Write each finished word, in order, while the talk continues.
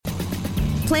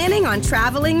Planning on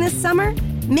traveling this summer?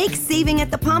 Make saving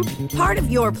at the pump part of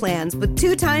your plans with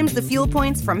 2 times the fuel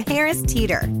points from Harris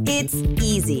Teeter. It's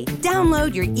easy.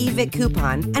 Download your eVic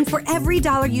coupon, and for every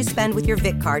 $1 you spend with your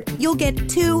Vic card, you'll get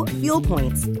 2 fuel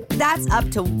points. That's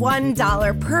up to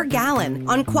 $1 per gallon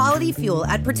on quality fuel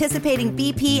at participating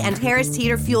BP and Harris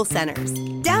Teeter fuel centers.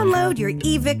 Download your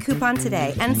eVic coupon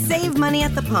today and save money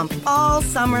at the pump all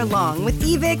summer long with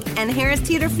eVic and Harris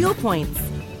Teeter fuel points.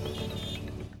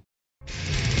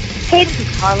 Hey, this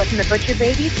is Carla from the Butcher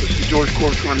Babies. This is George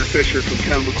Corpse Runner Fisher from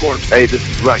Cannibal Corpse. Hey, this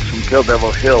is Rex from Kill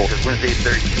Devil Hill. It's Wednesday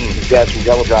 13. This is Dad from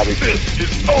Devil Driving. This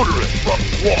is Odorous from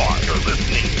War. You're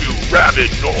listening to Rabid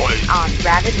Noise on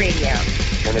Rabid Radio.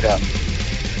 Turn it up.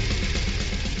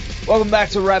 Welcome back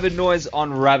to Rabid Noise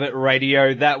on Rabid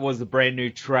Radio. That was the brand new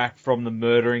track from The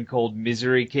Murdering called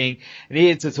Misery King. And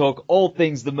here to talk all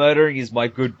things The Murdering is my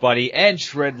good buddy and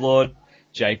Shred Lord,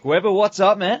 Jake Weber. What's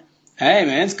up, man? Hey,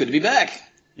 man. It's good to be back.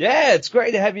 Yeah, it's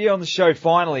great to have you on the show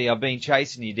finally. I've been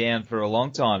chasing you down for a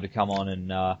long time to come on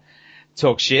and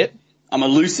talk shit. I'm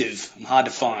elusive. I'm hard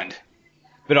to find.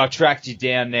 But I tracked you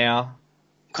down now.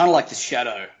 Kind of like The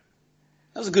Shadow.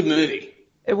 That was a good movie.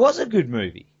 It was a good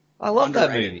movie. I love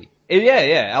Underrated. that movie.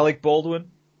 Yeah, Alec Baldwin.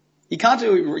 You can't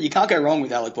go wrong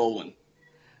with Alec Baldwin.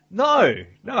 No.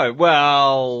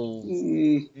 Well,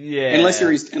 yeah. Unless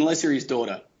you're his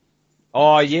daughter.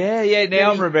 Oh, yeah,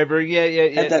 now I'm remembering. Yeah.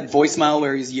 Had that voicemail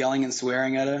where he's yelling and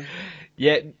swearing at her.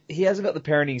 Yeah, he hasn't got the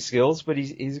parenting skills, but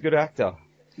he's a good actor.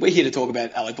 We're here to talk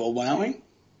about Alec Baldwin, aren't we?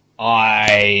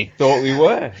 I thought we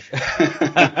were.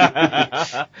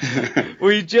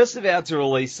 We're just about to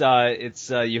release, it's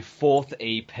your 4th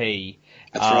EP.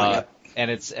 That's right, yep. And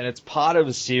it's part of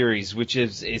a series, which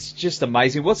it's just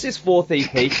amazing. What's this 4th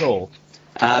EP called?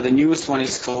 The newest one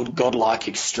is called Godlike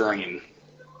Extreme.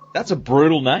 That's a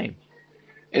brutal name.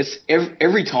 It's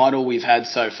every title we've had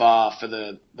so far for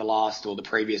the last or the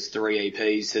previous 3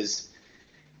 EPs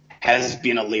has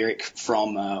been a lyric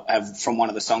from one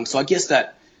of the songs. So I guess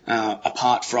that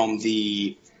apart from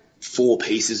the 4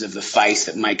 pieces of the face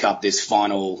that make up this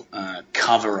final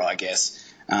cover, I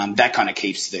guess that kind of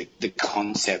keeps the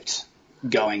concept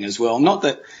going as well. Not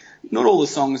all the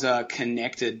songs are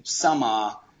connected. Some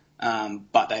are.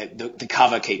 But the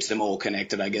cover keeps them all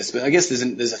connected, I guess. But I guess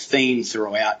there's a theme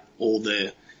throughout all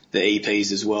the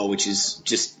EPs as well, which is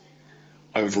just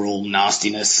overall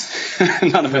nastiness.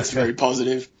 None of it's very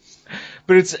positive.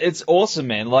 But it's awesome,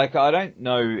 man. Like, I don't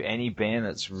know any band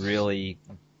that's really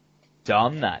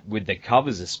done that with the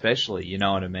covers, especially. You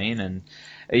know what I mean? And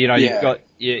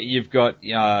you've got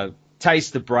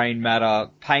Taste the Brain Matter,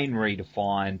 Pain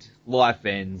Redefined, Life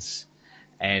Ends,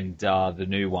 and the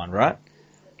new one, right?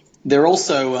 They're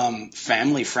also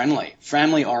family-friendly,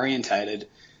 family-orientated.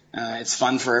 It's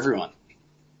fun for everyone.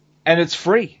 And it's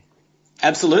free.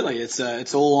 Absolutely.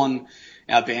 It's all on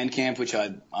our Bandcamp, which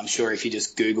I'm sure if you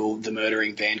just Google The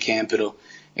Murdering Bandcamp,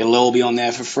 it'll all be on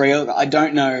there for free. I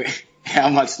don't know how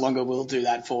much longer we'll do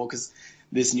that for because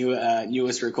this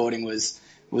newest recording was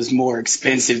more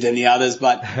expensive than the others.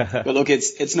 But look,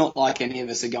 it's not like any of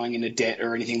us are going into debt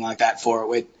or anything like that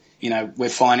for it. We're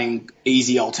finding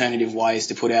easy alternative ways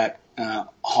to put out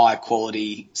high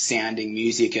quality sounding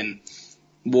music, and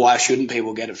why shouldn't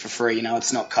people get it for free?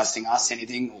 It's not costing us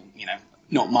anything,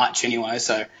 not much anyway,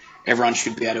 so everyone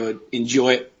should be able to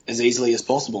enjoy it as easily as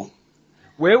possible.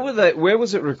 Where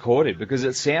was it recorded? Because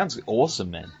it sounds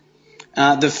awesome, man.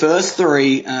 The first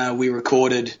 3 we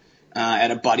recorded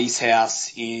at a buddy's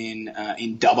house in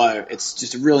Dubbo. It's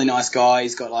just a really nice guy.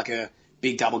 He's got like a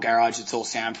big double garage. It's all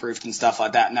soundproofed and stuff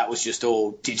like that. And that was just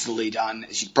all digitally done.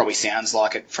 It probably sounds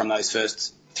like it from those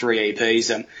first 3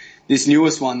 EPs. And this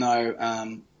newest one,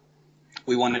 though,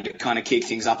 we wanted to kind of kick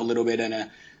things up a little bit. And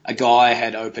a guy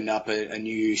had opened up a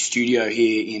new studio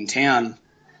here in town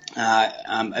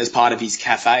as part of his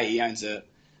cafe. He owns a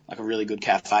really good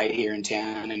cafe here in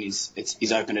town, and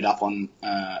he's opened it up on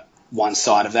one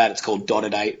side of that. It's called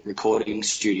Dotted 8 Recording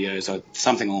Studios, or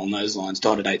something along those lines.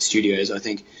 Dotted 8 Studios, I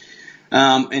think.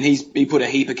 And he put a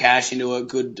heap of cash into it,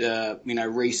 good,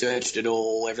 researched it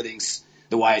all. Everything's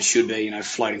the way it should be,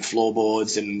 floating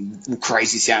floorboards and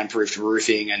crazy soundproofed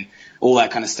roofing and all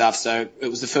that kind of stuff. So it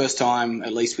was the first time,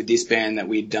 at least with this band, that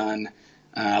we'd done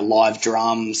live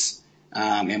drums,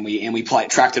 and we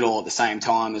tracked it all at the same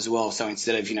time as well. So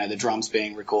instead of the drums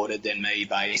being recorded, then me,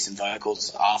 bass and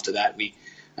vocals after that, we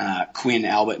Quinn,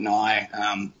 Albert, and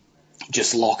I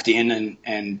just locked in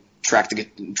and tracked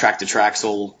the tracks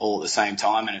all at the same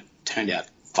time, and it turned out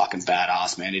fucking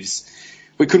badass, man.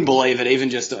 We couldn't believe it. Even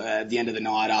just at the end of the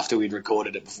night after we'd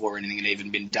recorded it before anything had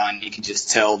even been done, you could just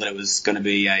tell that it was going to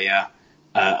be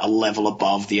a level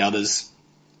above the others.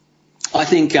 I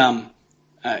think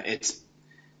it's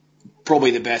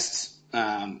probably the best,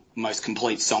 most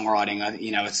complete songwriting.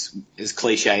 You know, it's as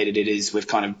cliched it is. We've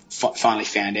kind of finally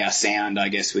found our sound, I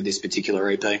guess, with this particular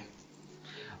EP.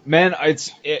 Man,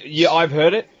 I've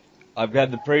heard it. I've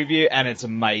had the preview, and it's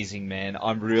amazing, man.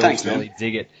 I'm really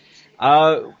dig it.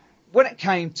 When it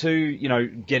came to, you know,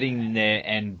 getting in there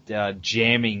and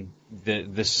jamming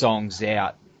the songs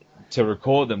out to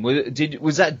record them,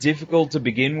 was that difficult to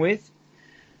begin with?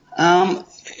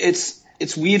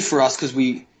 It's weird for us because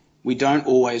we don't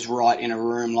always write in a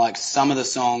room. Like some of the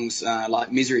songs,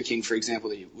 like Misery King, for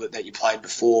example, that you played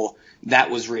before, that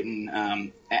was written.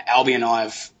 Albie and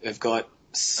I have got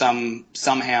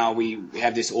somehow we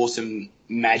have this awesome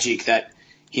magic that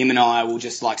him and I will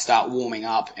just like start warming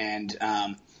up, and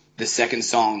the second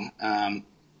song,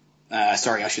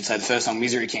 the first song,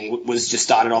 Misery King, was just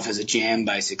started off as a jam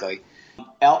basically.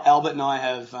 Albert and I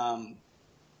have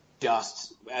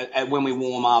just when we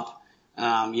warm up,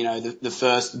 you know, the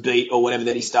first beat or whatever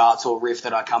that he starts or riff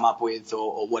that I come up with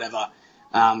or whatever,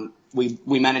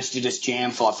 we managed to just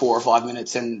jam for like 4 or 5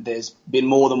 minutes, and there's been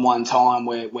more than one time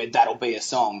where that'll be a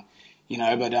song, you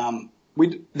know, but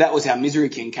that was how Misery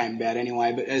King came about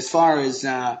anyway. But as far as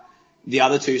the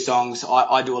other two songs,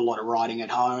 I do a lot of writing at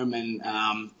home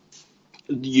and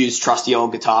use trusty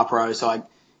old Guitar Pro, so I,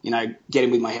 you know, get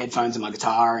in with my headphones and my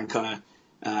guitar and kind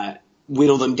of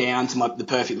whittle them down to the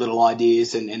perfect little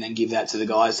ideas and then give that to the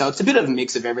guys. So it's a bit of a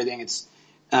mix of everything. It's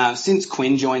since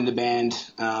Quinn joined the band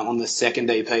on the second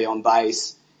EP on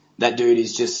bass, that dude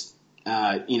is just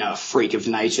you know, a freak of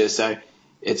nature. So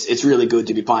it's really good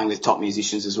to be playing with top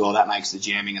musicians as well. That makes the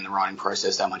jamming and the writing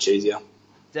process that much easier.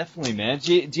 Definitely, man.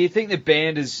 Do you think the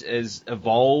band has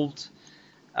evolved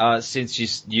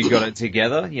since you got it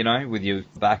together, you know, with you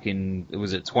back in,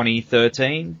 was it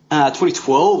 2013?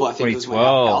 2012, I think. 2012. Was when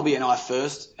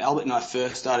Albert and I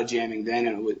first started jamming then,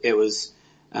 and it was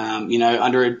you know, I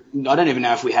don't even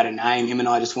know if we had a name. Him and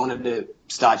I just wanted to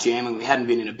start jamming. We hadn't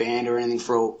been in a band or anything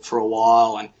for a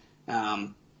while,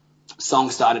 and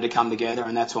songs started to come together,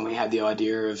 and that's when we had the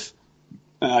idea of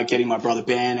getting my brother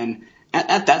Ben. And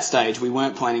at that stage, we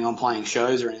weren't planning on playing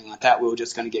shows or anything like that. We were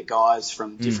just going to get guys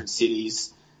from different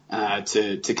cities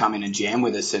to come in and jam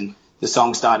with us, and the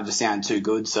song started to sound too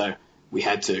good, so we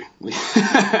had to.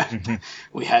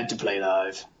 We had to play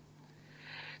live.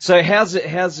 So how's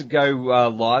it go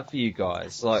live for you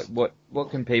guys? Like, what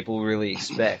can people really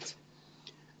expect?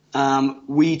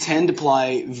 We tend to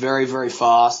play very, very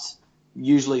fast,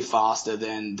 usually faster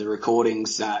than the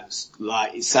recordings.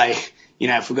 Like, say, you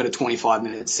know, if we've got a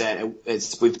 25-minute set,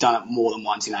 we've done it more than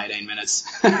once in 18 minutes,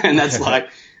 and that's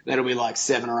like that'll be like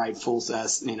 7 or 8 full,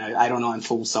 8 or 9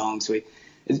 full songs.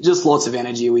 It's just lots of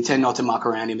energy. We tend not to muck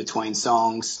around in between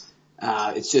songs.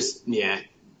 It's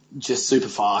just super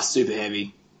fast, super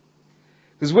heavy.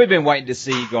 Because we've been waiting to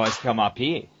see you guys come up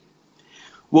here.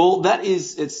 Well,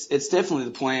 it's definitely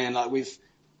the plan. Like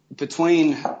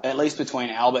between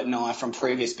Albert and I from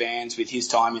previous bands, with his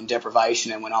time in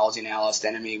Deprivation and when I was in Our Last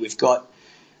Enemy, we've got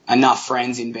enough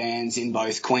friends in bands in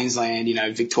both Queensland, you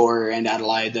know, Victoria and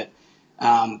Adelaide, that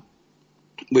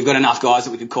we've got enough guys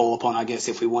that we could call upon, I guess,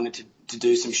 if we wanted to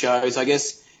do some shows. I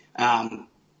guess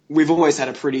we've always had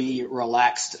a pretty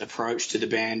relaxed approach to the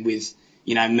band, with,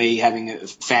 you know, me having a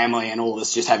family and all of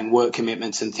us just having work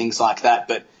commitments and things like that.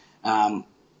 But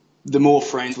the more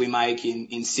friends we make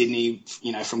in Sydney,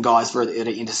 you know, from guys that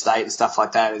are interstate and stuff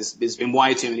like that, there's been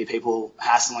way too many people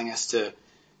hassling us to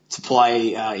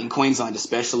play in Queensland,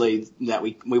 especially, that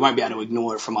we won't be able to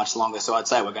ignore it for much longer. So I'd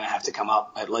say we're going to have to come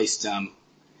up at least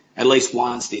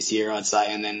once this year, I'd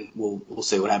say, and then we'll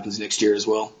see what happens next year as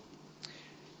well.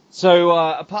 So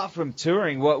apart from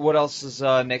touring, what else is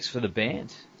next for the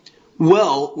band?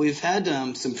 Well, we've had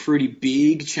some pretty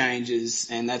big changes,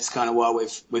 and that's kind of why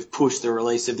we've pushed the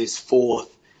release of this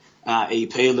fourth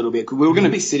EP a little bit. We were going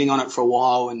to be sitting on it for a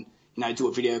while and, you know, do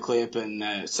a video clip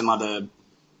and some other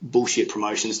bullshit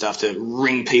promotion stuff to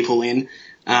ring people in.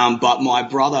 But my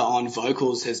brother on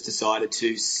vocals has decided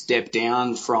to step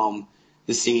down from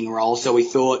the singing role. So we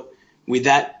thought with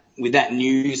that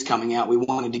news coming out, we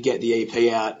wanted to get the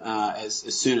EP out as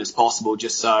soon as possible,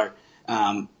 just so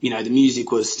you know, the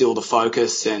music was still the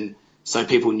focus, and so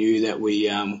people knew that we,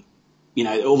 you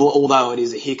know, although it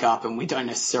is a hiccup and we don't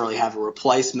necessarily have a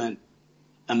replacement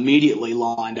immediately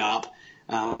lined up,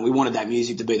 we wanted that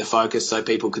music to be the focus so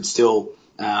people could still,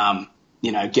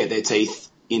 you know, get their teeth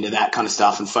into that kind of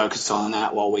stuff and focus on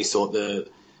that while we sort the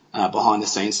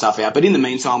behind-the-scenes stuff out. But in the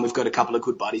meantime, we've got a couple of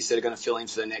good buddies that are going to fill in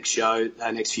for the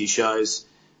next few shows.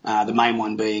 The main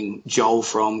one being Joel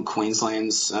from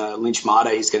Queensland's Lynch Martyr.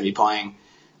 He's going to be playing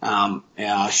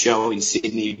our show in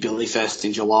Sydney, Billy Fest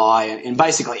in July, and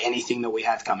basically anything that we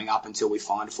have coming up until we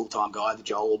find a full-time guy that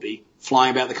Joel will be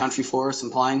flying about the country for us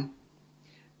and playing.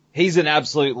 He's an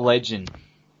absolute legend.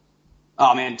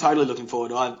 Oh, man, totally looking forward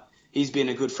to it. He's been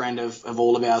a good friend of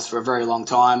all of ours for a very long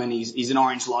time, and he's an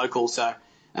Orange local, so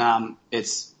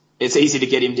it's easy to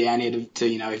get him down here to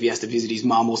if he has to visit his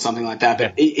mum or something like that.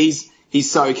 But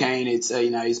he's so keen. It's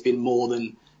he's been more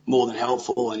than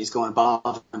helpful, and he's gone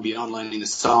above and beyond learning the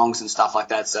songs and stuff like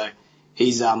that. So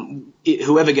he's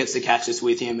whoever gets to catch us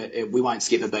with him, we won't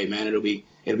skip a beat, man. It'll be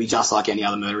just like any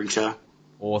other murdering show.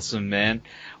 Awesome, man.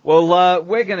 Well,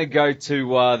 we're going to go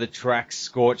to the track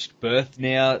Scorched Birth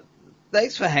now.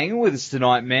 Thanks for hanging with us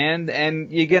tonight, man.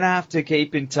 And you're going to have to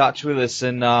keep in touch with us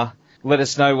and let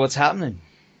us know what's happening.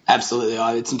 Absolutely.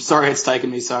 I'm sorry it's taken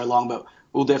me so long, but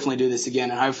we'll definitely do this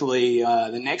again. And hopefully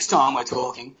the next time we're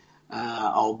talking,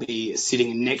 I'll be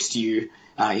sitting next to you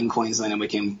in Queensland and we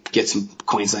can get some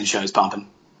Queensland shows pumping.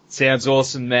 Sounds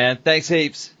awesome, man. Thanks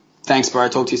heaps. Thanks, bro.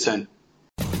 Talk to you soon.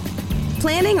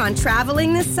 Planning on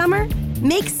traveling this summer?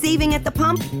 Make saving at the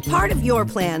pump part of your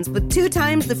plans with 2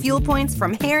 times the fuel points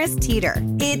from Harris Teeter.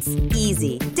 It's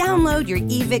easy. Download your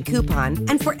eVic coupon,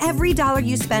 and for every $1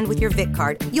 you spend with your Vic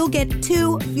card, you'll get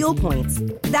 2 fuel points.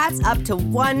 That's up to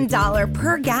 $1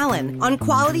 per gallon on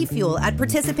quality fuel at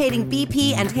participating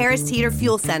BP and Harris Teeter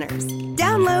fuel centers.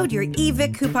 Download your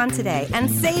eVic coupon today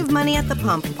and save money at the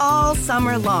pump all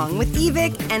summer long with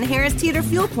eVic and Harris Teeter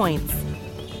fuel points.